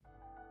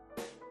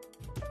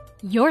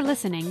You're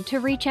listening to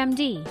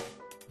ReachMD.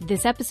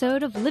 This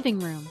episode of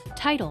Living Room,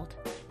 titled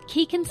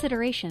Key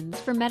Considerations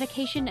for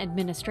Medication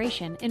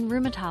Administration in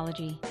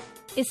Rheumatology,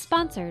 is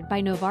sponsored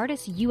by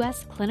Novartis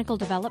U.S. Clinical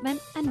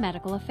Development and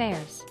Medical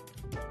Affairs.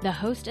 The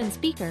host and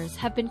speakers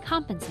have been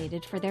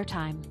compensated for their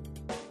time.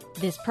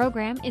 This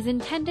program is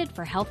intended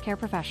for healthcare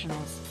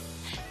professionals.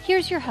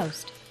 Here's your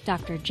host,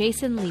 Dr.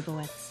 Jason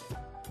Liebowitz.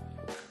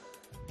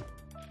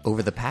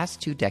 Over the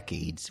past 2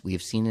 decades, we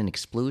have seen an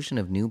explosion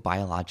of new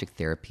biologic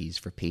therapies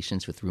for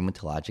patients with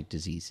rheumatologic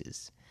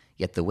diseases.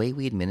 Yet the way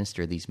we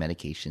administer these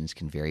medications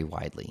can vary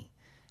widely.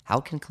 How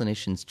can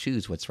clinicians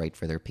choose what's right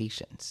for their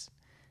patients?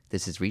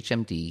 This is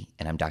ReachMD,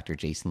 and I'm Dr.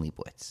 Jason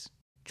Liebowitz.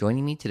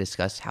 Joining me to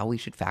discuss how we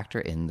should factor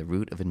in the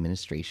route of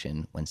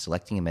administration when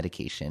selecting a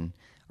medication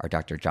are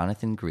Dr.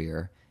 Jonathan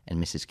Greer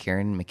and Mrs.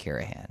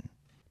 McKerihan.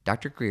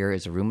 Dr. Greer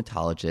is a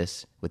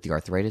rheumatologist with the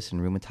Arthritis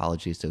and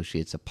Rheumatology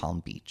Associates of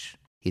Palm Beach.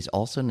 He's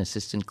also an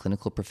assistant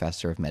clinical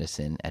professor of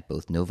medicine at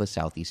both Nova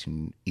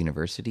Southeastern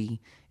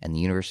University and the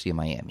University of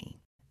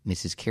Miami.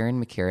 Mrs.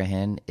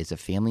 McKerihan is a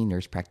family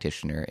nurse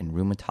practitioner in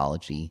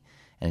rheumatology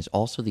and is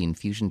also the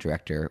infusion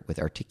director with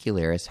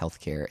Articularis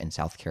Healthcare in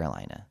South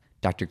Carolina.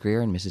 Dr.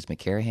 Greer and Mrs.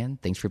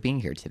 McKerihan, thanks for being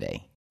here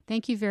today.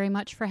 Thank you very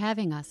much for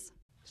having us.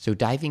 So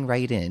diving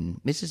right in,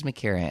 Mrs.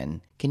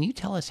 McKerihan, can you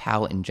tell us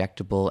how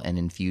injectable and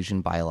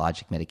infusion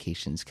biologic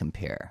medications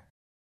compare?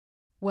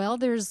 Well,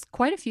 there's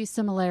quite a few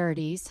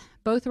similarities.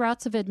 Both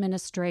routes of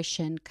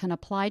administration can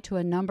apply to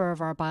a number of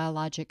our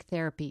biologic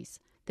therapies.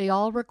 They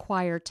all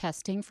require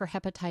testing for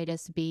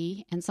hepatitis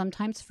B and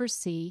sometimes for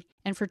C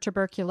and for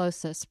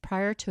tuberculosis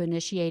prior to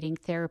initiating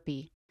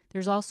therapy.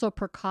 There's also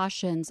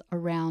precautions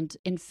around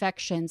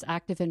infections,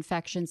 active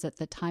infections at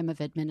the time of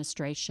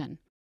administration.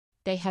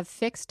 They have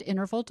fixed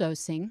interval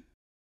dosing,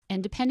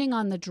 and depending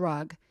on the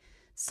drug,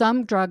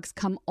 some drugs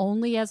come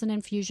only as an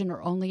infusion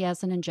or only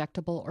as an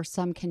injectable, or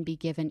some can be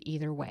given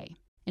either way.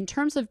 In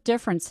terms of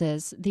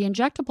differences, the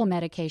injectable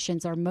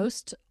medications are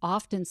most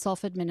often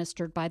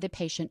self-administered by the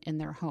patient in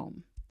their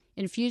home.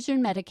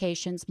 Infusion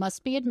medications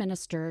must be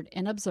administered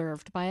and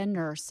observed by a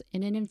nurse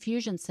in an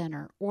infusion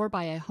center or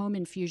by a home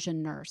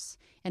infusion nurse,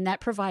 and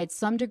that provides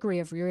some degree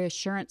of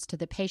reassurance to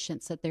the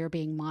patients that they are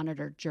being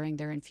monitored during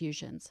their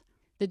infusions.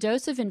 The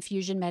dose of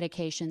infusion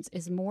medications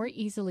is more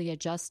easily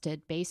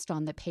adjusted based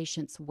on the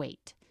patient's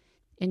weight.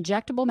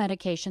 Injectable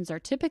medications are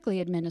typically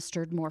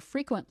administered more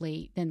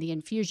frequently than the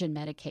infusion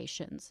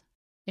medications.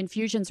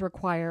 Infusions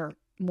require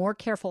more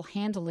careful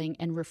handling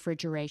and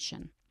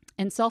refrigeration,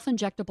 and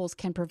self-injectables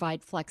can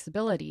provide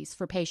flexibilities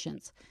for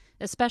patients,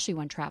 especially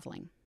when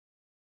traveling.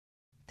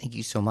 Thank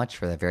you so much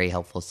for that very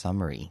helpful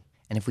summary.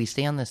 And if we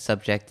stay on the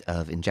subject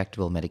of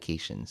injectable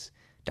medications,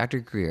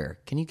 Dr. Greer,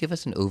 can you give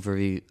us an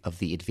overview of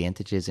the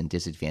advantages and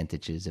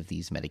disadvantages of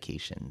these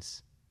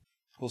medications?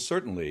 Well,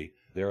 certainly,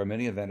 there are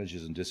many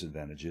advantages and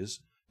disadvantages.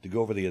 To go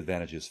over the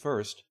advantages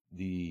first,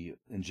 the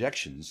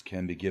injections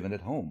can be given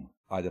at home,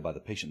 either by the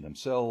patient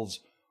themselves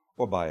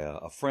or by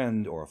a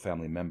friend or a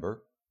family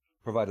member,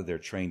 provided they're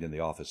trained in the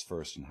office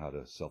first on how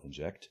to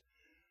self-inject.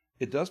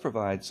 It does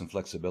provide some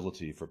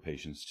flexibility for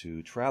patients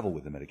to travel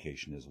with the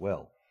medication as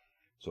well.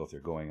 So if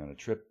they're going on a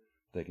trip,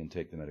 they can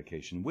take the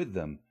medication with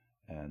them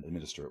and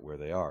administer it where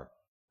they are.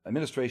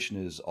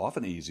 Administration is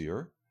often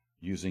easier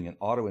using an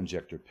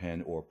auto-injector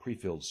pen or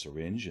pre-filled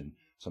syringe, and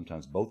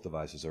sometimes both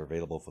devices are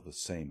available for the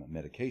same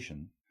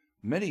medication.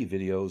 Many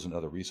videos and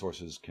other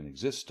resources can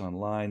exist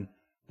online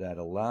that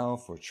allow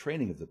for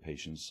training of the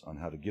patients on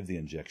how to give the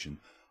injection,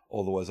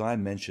 although as I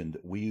mentioned,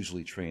 we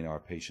usually train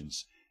our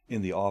patients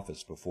in the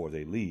office before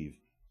they leave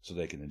so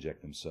they can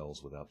inject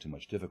themselves without too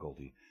much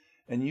difficulty.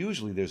 And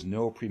usually there's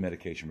no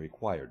pre-medication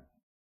required.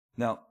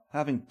 Now,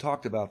 having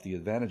talked about the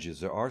advantages,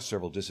 there are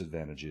several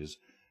disadvantages.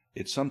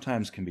 It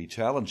sometimes can be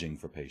challenging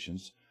for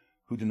patients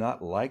who do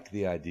not like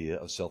the idea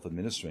of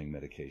self-administering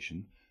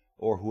medication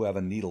or who have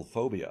a needle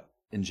phobia.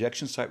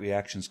 Injection site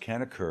reactions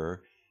can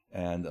occur,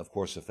 and of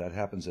course, if that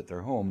happens at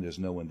their home, there's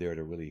no one there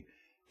to really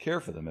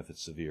care for them if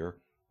it's severe,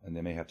 and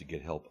they may have to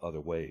get help other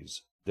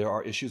ways. There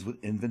are issues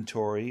with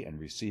inventory and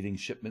receiving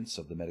shipments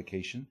of the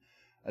medication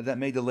that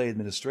may delay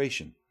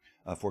administration.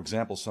 For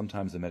example,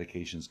 sometimes the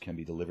medications can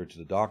be delivered to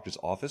the doctor's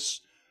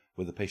office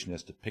where the patient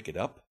has to pick it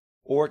up,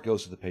 or it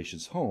goes to the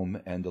patient's home,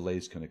 and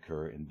delays can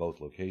occur in both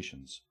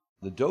locations.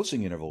 The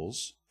dosing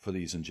intervals for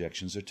these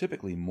injections are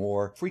typically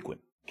more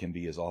frequent, can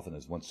be as often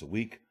as once a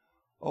week,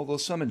 although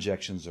some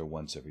injections are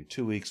once every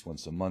 2 weeks,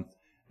 once a month,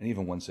 and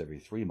even once every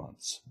 3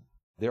 months.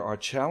 There are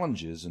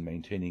challenges in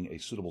maintaining a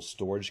suitable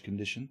storage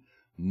condition.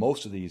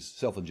 Most of these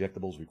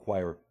self-injectables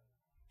require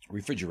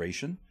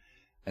refrigeration,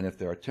 and if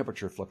there are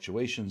temperature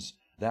fluctuations,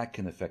 that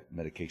can affect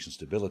medication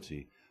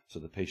stability, so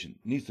the patient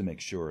needs to make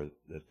sure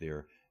that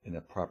they're in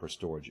a proper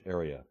storage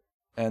area.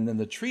 And then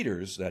the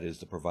treaters, that is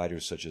the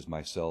providers such as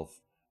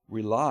myself,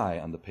 rely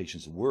on the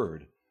patient's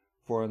word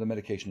for the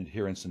medication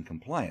adherence and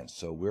compliance.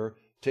 So we're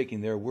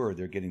taking their word,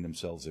 they're getting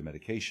themselves their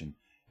medication,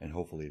 and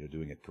hopefully they're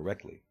doing it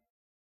correctly.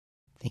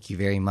 Thank you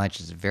very much.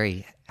 It's a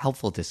very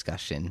helpful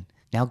discussion.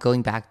 Now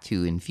going back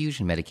to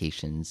infusion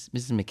medications,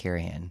 Mrs.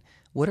 McKerihan,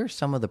 what are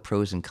some of the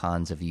pros and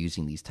cons of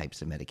using these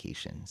types of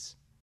medications?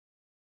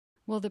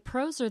 Well, the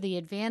pros or the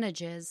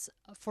advantages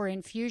for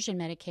infusion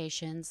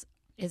medications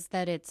is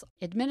that it's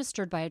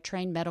administered by a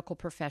trained medical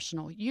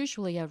professional,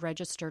 usually a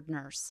registered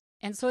nurse.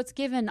 And so it's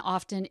given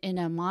often in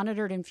a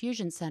monitored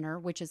infusion center,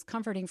 which is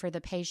comforting for the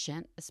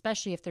patient,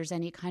 especially if there's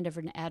any kind of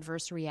an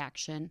adverse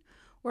reaction,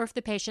 or if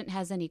the patient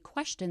has any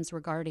questions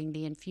regarding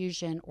the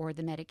infusion or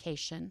the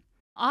medication.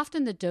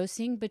 Often the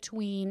dosing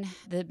between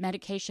the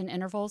medication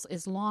intervals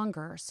is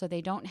longer, so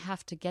they don't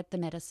have to get the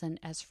medicine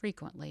as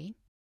frequently.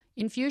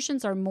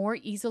 Infusions are more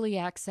easily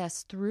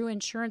accessed through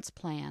insurance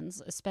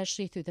plans,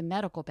 especially through the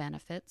medical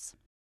benefits,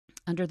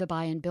 under the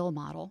buy and bill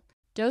model.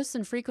 Dose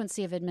and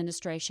frequency of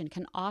administration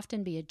can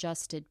often be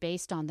adjusted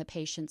based on the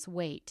patient's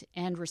weight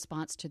and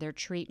response to their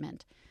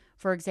treatment.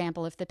 For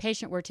example, if the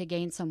patient were to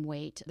gain some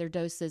weight, their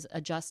dose is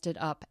adjusted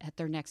up at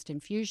their next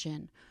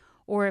infusion.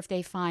 Or if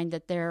they find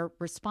that their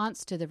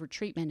response to the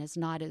treatment is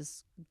not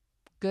as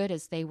good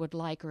as they would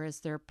like or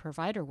as their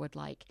provider would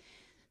like,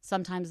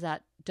 sometimes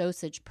that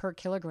dosage per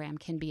kilogram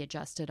can be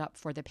adjusted up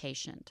for the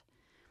patient.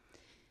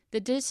 The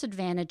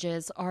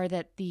disadvantages are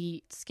that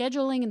the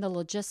scheduling and the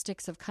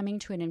logistics of coming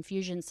to an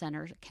infusion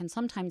center can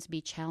sometimes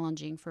be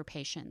challenging for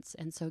patients,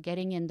 and so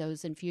getting in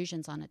those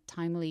infusions on a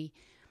timely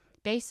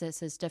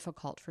basis is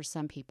difficult for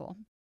some people.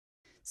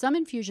 Some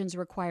infusions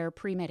require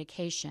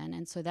pre-medication,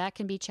 and so that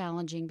can be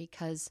challenging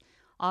because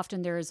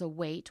often there is a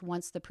wait.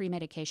 Once the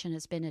pre-medication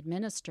has been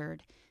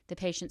administered, the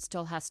patient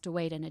still has to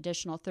wait an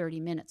additional 30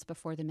 minutes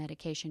before the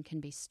medication can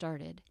be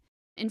started.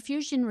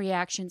 Infusion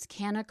reactions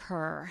can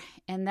occur,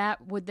 and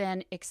that would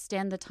then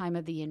extend the time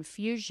of the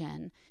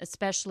infusion,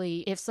 especially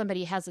if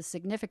somebody has a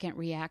significant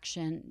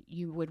reaction.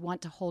 You would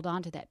want to hold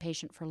on to that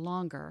patient for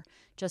longer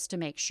just to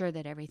make sure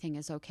that everything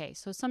is okay.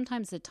 So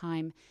sometimes the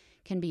time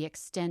can be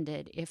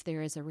extended if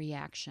there is a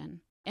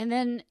reaction. And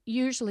then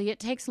usually it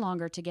takes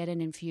longer to get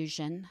an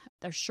infusion.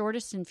 The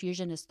shortest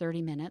infusion is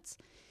 30 minutes.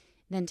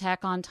 Then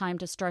tack on time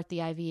to start the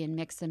IV and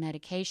mix the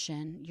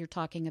medication. You're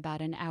talking about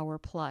an hour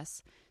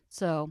plus.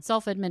 So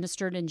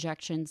self-administered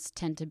injections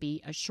tend to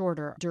be a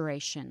shorter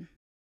duration.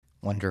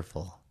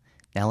 Wonderful.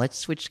 Now let's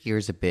switch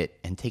gears a bit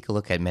and take a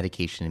look at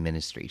medication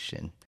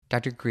administration.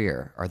 Dr.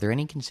 Greer, are there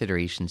any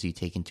considerations you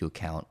take into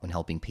account when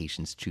helping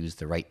patients choose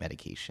the right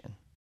medication?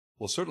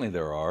 Well, certainly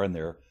there are, and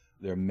there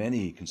are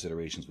many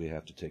considerations we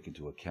have to take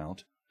into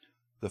account.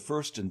 The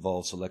first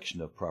involves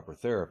selection of proper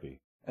therapy,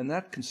 and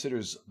that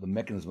considers the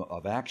mechanism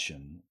of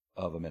action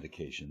of a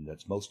medication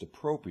that's most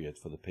appropriate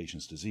for the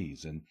patient's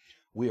disease. And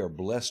we are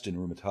blessed in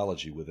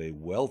rheumatology with a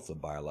wealth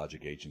of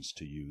biologic agents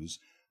to use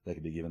that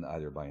can be given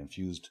either by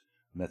infused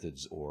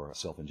methods or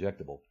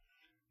self-injectable.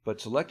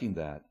 But selecting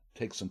that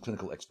takes some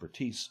clinical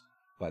expertise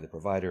by the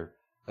provider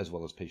as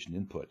well as patient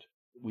input.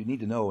 We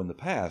need to know in the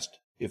past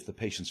if the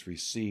patients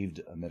received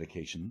a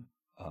medication,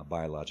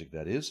 biologic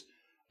that is,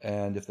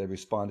 and if they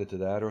responded to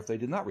that or if they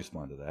did not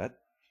respond to that.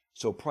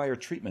 So prior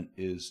treatment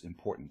is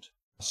important.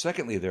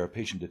 Secondly, there are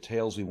patient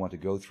details we want to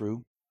go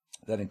through.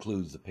 That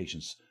includes the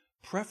patient's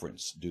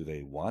preference. Do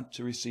they want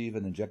to receive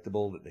an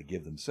injectable that they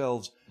give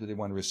themselves? Do they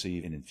want to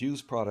receive an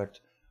infused product?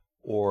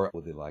 Or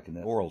would they like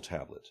an oral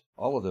tablet?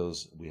 All of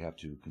those we have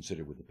to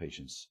consider with the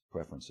patient's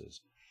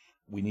preferences.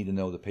 We need to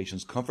know the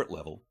patient's comfort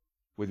level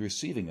with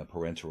receiving a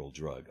parenteral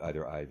drug,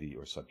 either IV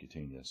or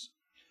subcutaneous.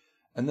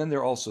 And then there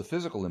are also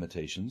physical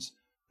limitations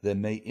that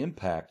may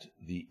impact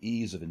the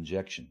ease of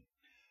injection.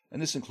 And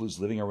this includes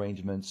living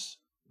arrangements,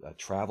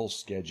 travel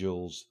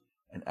schedules,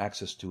 and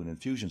access to an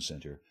infusion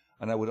center.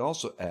 And I would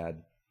also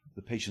add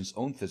the patient's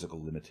own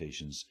physical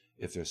limitations.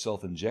 If they're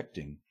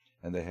self-injecting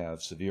and they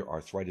have severe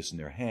arthritis in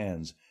their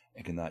hands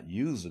and cannot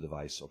use the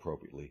device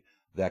appropriately,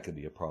 that could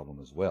be a problem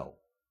as well.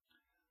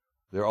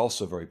 There are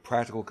also very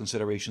practical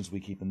considerations we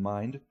keep in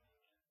mind.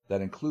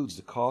 That includes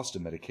the cost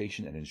of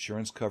medication and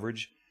insurance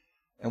coverage,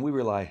 and we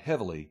rely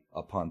heavily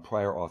upon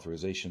prior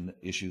authorization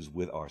issues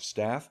with our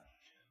staff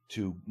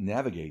to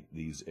navigate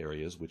these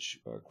areas, which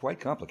are quite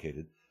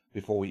complicated,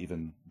 before we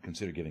even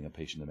consider giving a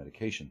patient a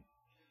medication.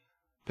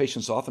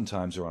 Patients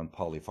oftentimes are on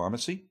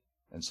polypharmacy,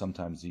 and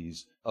sometimes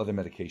these other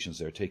medications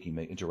they're taking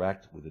may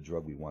interact with the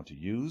drug we want to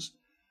use.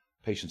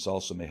 Patients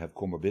also may have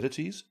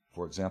comorbidities.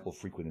 For example,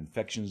 frequent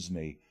infections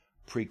may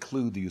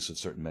preclude the use of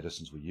certain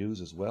medicines we use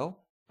as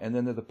well. And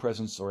then the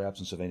presence or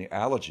absence of any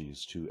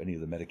allergies to any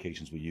of the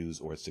medications we use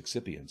or its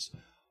excipients.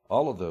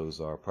 All of those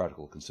are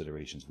practical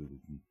considerations we would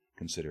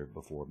consider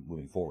before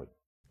moving forward.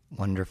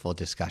 Wonderful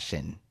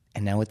discussion.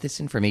 And now with this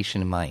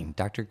information in mind,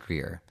 Dr.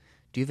 Greer,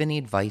 do you have any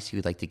advice you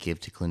would like to give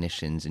to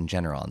clinicians in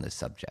general on this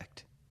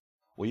subject?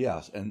 Well,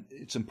 yes, and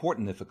it's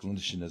important if a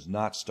clinician has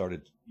not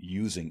started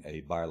using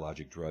a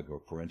biologic drug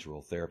or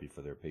parenteral therapy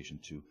for their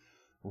patient to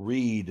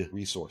read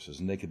resources,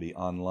 and they could be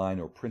online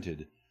or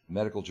printed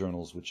medical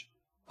journals, which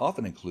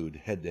often include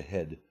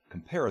head-to-head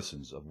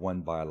comparisons of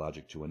one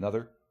biologic to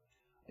another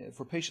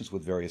for patients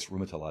with various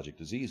rheumatologic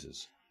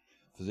diseases.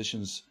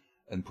 Physicians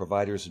and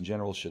providers in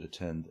general should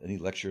attend any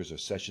lectures or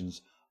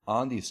sessions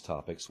on these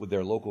topics with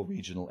their local,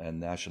 regional, and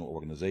national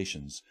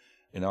organizations.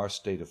 In our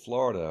state of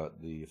Florida,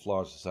 the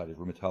Florida Society of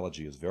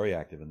Rheumatology is very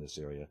active in this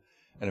area.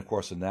 And of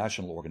course, the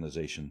national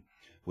organization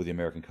with the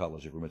American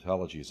College of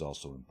Rheumatology is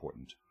also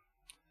important.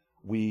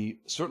 We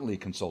certainly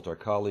consult our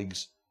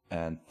colleagues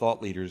and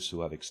thought leaders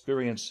who have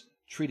experience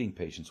treating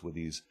patients with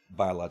these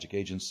biologic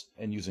agents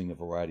and using a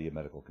variety of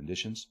medical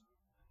conditions.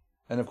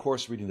 And of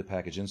course, reading the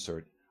package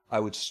insert, I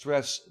would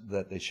stress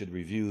that they should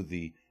review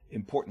the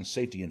important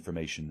safety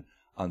information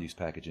on these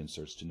package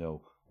inserts to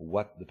know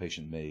what the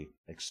patient may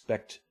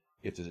expect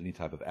if there's any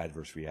type of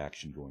adverse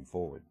reaction going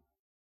forward.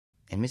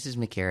 And Mrs.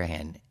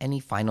 McKerihan, any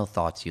final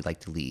thoughts you'd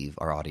like to leave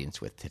our audience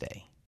with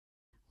today?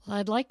 Well,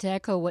 I'd like to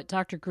echo what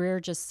Dr. Greer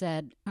just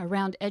said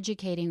around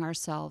educating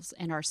ourselves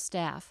and our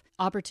staff,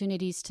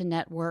 opportunities to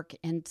network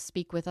and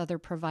speak with other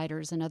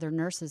providers and other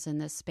nurses in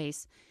this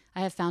space.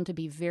 I have found to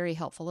be very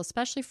helpful,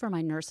 especially for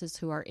my nurses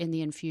who are in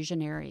the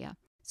infusion area.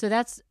 So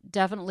that's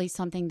definitely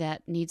something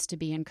that needs to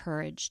be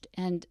encouraged.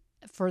 And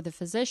for the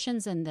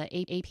physicians and the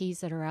APs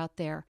that are out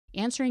there,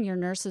 answering your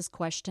nurses'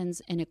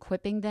 questions and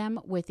equipping them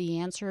with the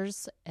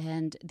answers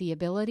and the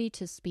ability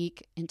to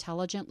speak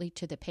intelligently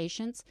to the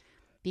patients,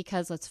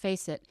 because let's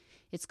face it,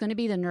 it's going to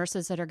be the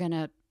nurses that are going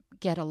to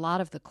get a lot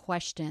of the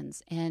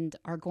questions and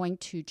are going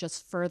to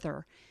just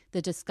further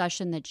the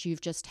discussion that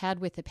you've just had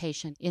with the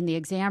patient in the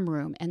exam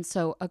room. And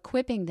so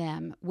equipping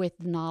them with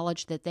the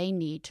knowledge that they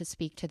need to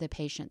speak to the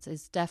patients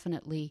is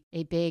definitely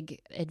a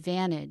big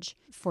advantage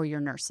for your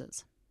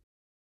nurses.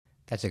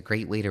 That's a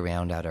great way to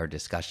round out our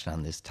discussion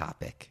on this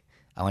topic.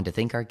 I want to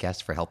thank our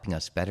guests for helping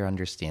us better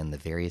understand the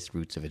various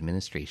routes of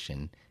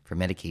administration for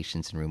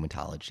medications in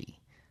rheumatology.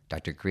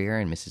 Dr. Greer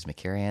and Mrs.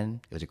 McKerihan,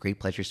 it was a great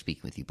pleasure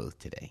speaking with you both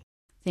today.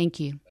 Thank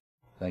you.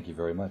 Thank you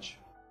very much.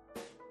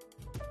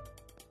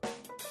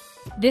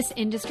 This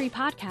industry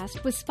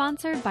podcast was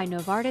sponsored by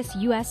Novartis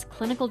U.S.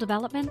 Clinical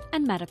Development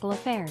and Medical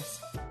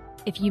Affairs.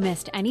 If you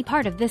missed any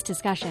part of this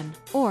discussion,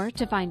 or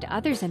to find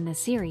others in this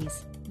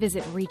series,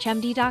 visit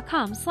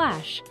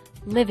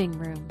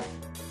reachmd.com/livingroom.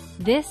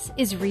 This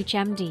is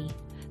ReachMD.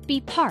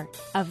 Be part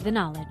of the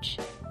knowledge.